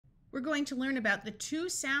We're going to learn about the two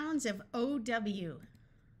sounds of OW.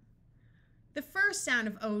 The first sound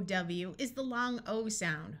of OW is the long O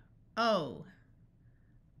sound, O.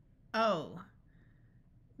 O.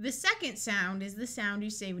 The second sound is the sound you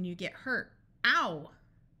say when you get hurt, ow.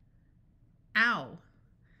 Ow.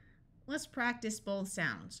 Let's practice both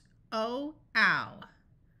sounds. O, ow.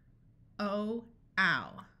 O,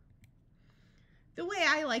 ow. The way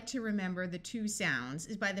I like to remember the two sounds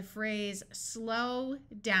is by the phrase slow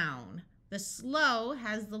down. The slow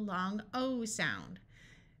has the long O sound.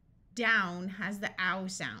 Down has the ow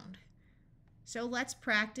sound. So let's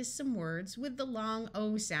practice some words with the long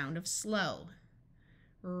O sound of slow.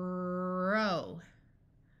 Row.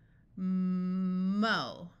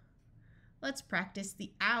 Mo. Let's practice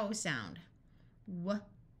the ow sound.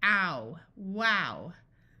 Ow. Wow.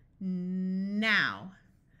 Now.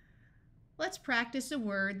 Let's practice a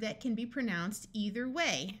word that can be pronounced either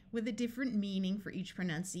way with a different meaning for each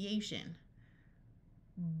pronunciation.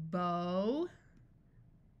 Bow.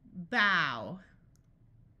 Bow.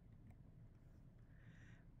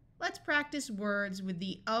 Let's practice words with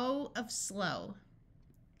the O of slow.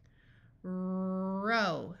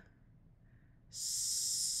 Row.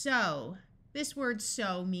 Sow. This word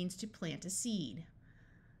sow means to plant a seed.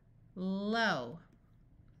 Low.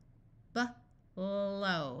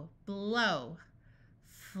 Low. Blow.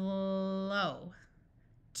 Flow.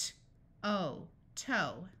 T-o.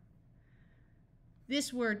 Toe.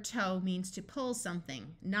 This word toe means to pull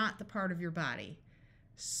something, not the part of your body.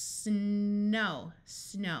 Snow.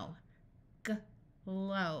 Snow.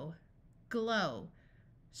 Glow. Glow.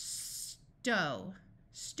 Stow.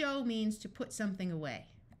 Stow means to put something away.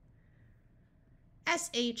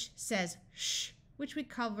 SH says sh, which we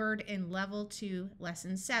covered in Level 2,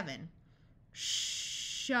 Lesson 7.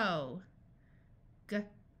 Show. Grow.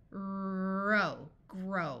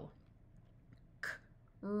 Grow.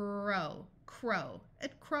 Crow. Crow. A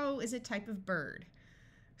crow is a type of bird.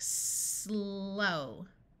 Slow.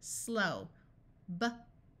 Slow.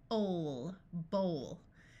 Bowl. Bowl.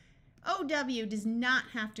 OW does not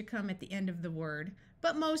have to come at the end of the word,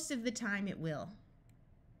 but most of the time it will.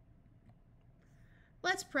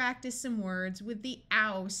 Let's practice some words with the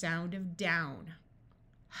ow sound of down.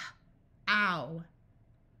 Ow.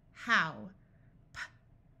 How.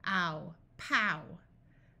 Ow. Pow.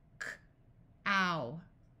 Ow.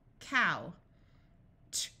 Cow.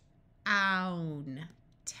 Own.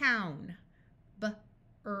 Town.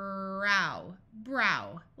 Brow.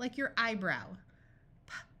 Brow. Like your eyebrow.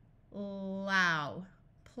 Plow.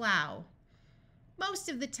 Plow. Most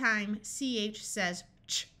of the time, CH says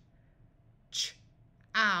ch. Ch.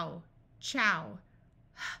 Ow. Chow.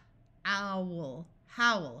 Owl.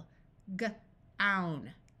 Howl.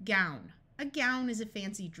 Gown. Gown. A gown is a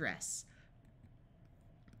fancy dress.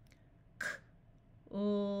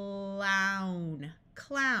 Clown.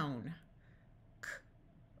 Clown.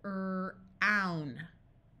 Crown.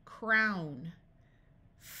 Crown.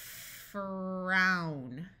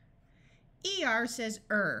 Frown. ER says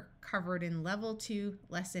covered in Level 2,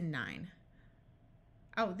 Lesson 9.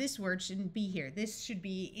 Oh, this word shouldn't be here. This should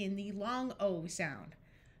be in the long O sound.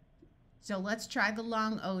 So let's try the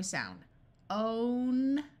long O sound.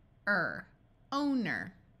 Owner.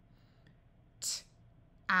 Owner.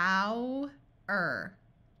 Tower.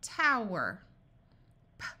 Tower.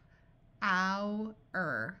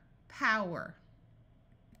 Power.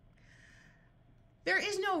 There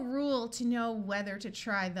is no rule to know whether to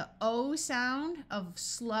try the O sound of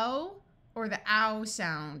slow or the ow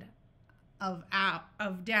sound of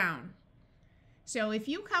down. So if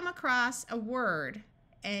you come across a word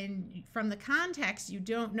and from the context you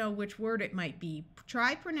don't know which word it might be,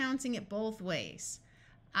 try pronouncing it both ways.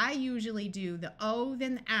 I usually do the O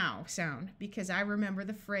then the ow sound because I remember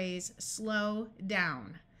the phrase slow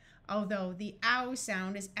down, although the ow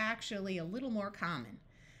sound is actually a little more common.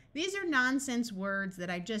 These are nonsense words that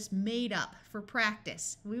I just made up for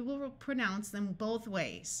practice. We will pronounce them both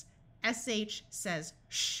ways. SH says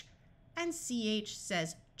sh and CH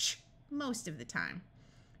says ch most of the time.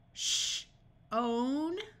 Sh,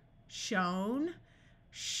 own, shown,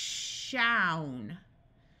 shown.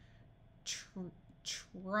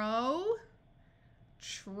 Tro,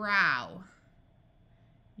 trow.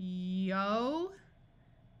 Yo,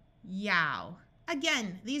 yow.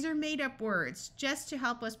 Again, these are made-up words just to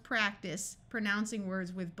help us practice pronouncing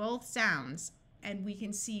words with both sounds, and we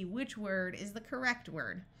can see which word is the correct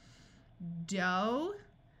word. Doe,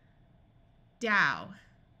 dow.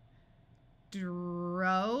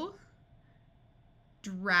 Dro,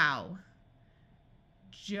 drow.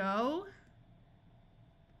 Joe,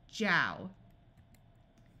 jow.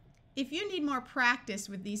 If you need more practice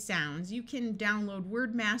with these sounds, you can download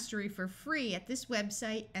Word Mastery for free at this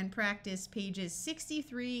website and practice pages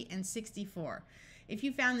 63 and 64. If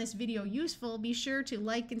you found this video useful, be sure to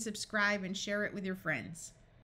like and subscribe and share it with your friends.